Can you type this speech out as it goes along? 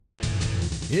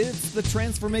It's the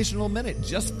Transformational Minute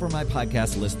just for my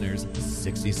podcast listeners.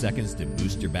 60 seconds to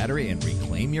boost your battery and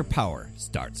reclaim your power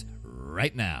starts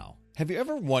right now. Have you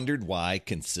ever wondered why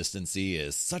consistency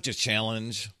is such a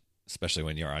challenge, especially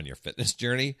when you're on your fitness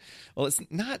journey? Well, it's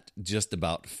not just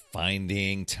about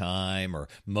finding time or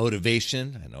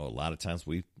motivation. I know a lot of times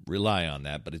we rely on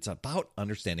that, but it's about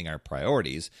understanding our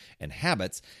priorities and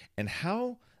habits and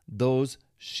how those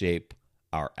shape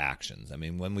our actions. I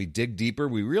mean, when we dig deeper,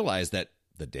 we realize that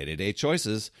the day-to-day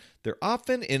choices, they're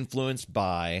often influenced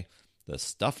by the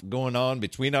stuff going on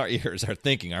between our ears, our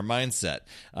thinking, our mindset,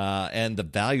 and the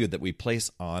value that we place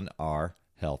on our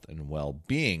health and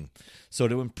well-being. So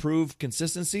to improve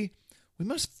consistency, we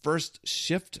must first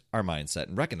shift our mindset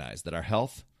and recognize that our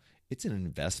health, it's an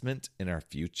investment in our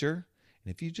future.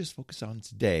 And if you just focus on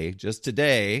today, just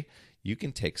today, you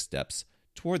can take steps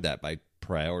toward that by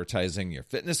prioritizing your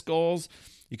fitness goals.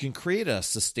 You can create a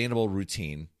sustainable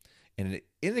routine, and it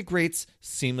integrates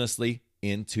seamlessly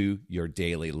into your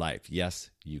daily life. Yes,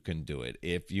 you can do it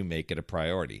if you make it a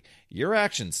priority. Your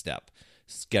action step: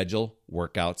 schedule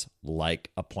workouts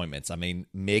like appointments. I mean,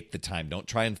 make the time. Don't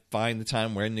try and find the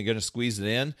time when you're going to squeeze it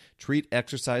in. Treat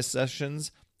exercise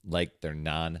sessions like they're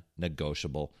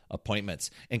non-negotiable appointments,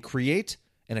 and create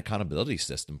an accountability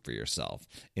system for yourself.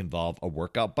 Involve a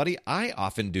workout buddy. I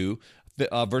often do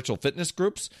virtual fitness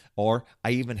groups, or I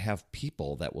even have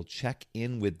people that will check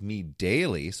in with me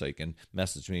daily, so you can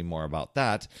message me more about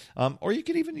that. Or you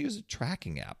could even use a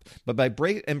tracking app. But by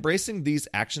embracing these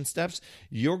action steps,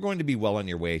 you're going to be well on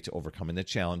your way to overcoming the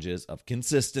challenges of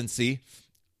consistency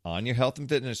on your health and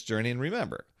fitness journey. And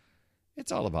remember,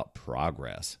 it's all about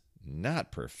progress,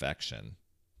 not perfection.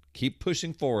 Keep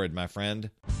pushing forward, my friend.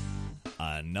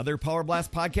 Another Power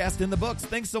Blast podcast in the books.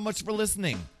 Thanks so much for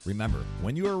listening. Remember,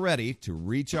 when you are ready to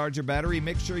recharge your battery,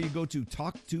 make sure you go to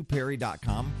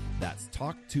talktoperry.com. That's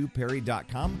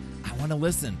talktoperry.com. I want to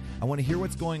listen. I want to hear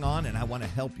what's going on, and I want to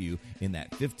help you in that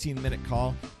 15-minute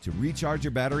call to recharge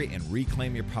your battery and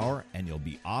reclaim your power, and you'll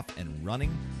be off and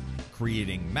running,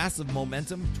 creating massive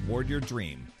momentum toward your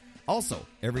dream. Also,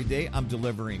 every day I'm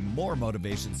delivering more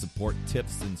motivation, support,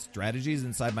 tips, and strategies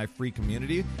inside my free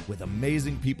community with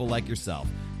amazing people like yourself.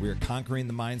 We are conquering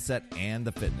the mindset and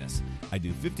the fitness. I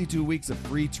do 52 weeks of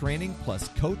free training, plus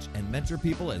coach and mentor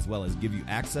people, as well as give you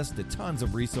access to tons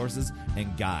of resources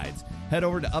and guides. Head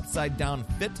over to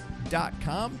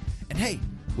UpsideDownFit.com. And hey,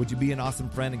 would you be an awesome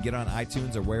friend and get on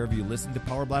iTunes or wherever you listen to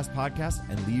Power Blast podcasts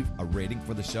and leave a rating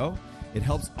for the show? It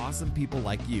helps awesome people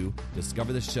like you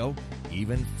discover the show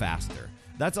even faster.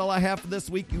 That's all I have for this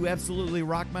week. You absolutely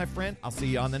rock, my friend. I'll see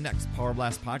you on the next Power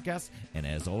Blast podcast. And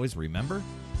as always, remember,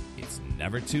 it's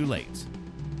never too late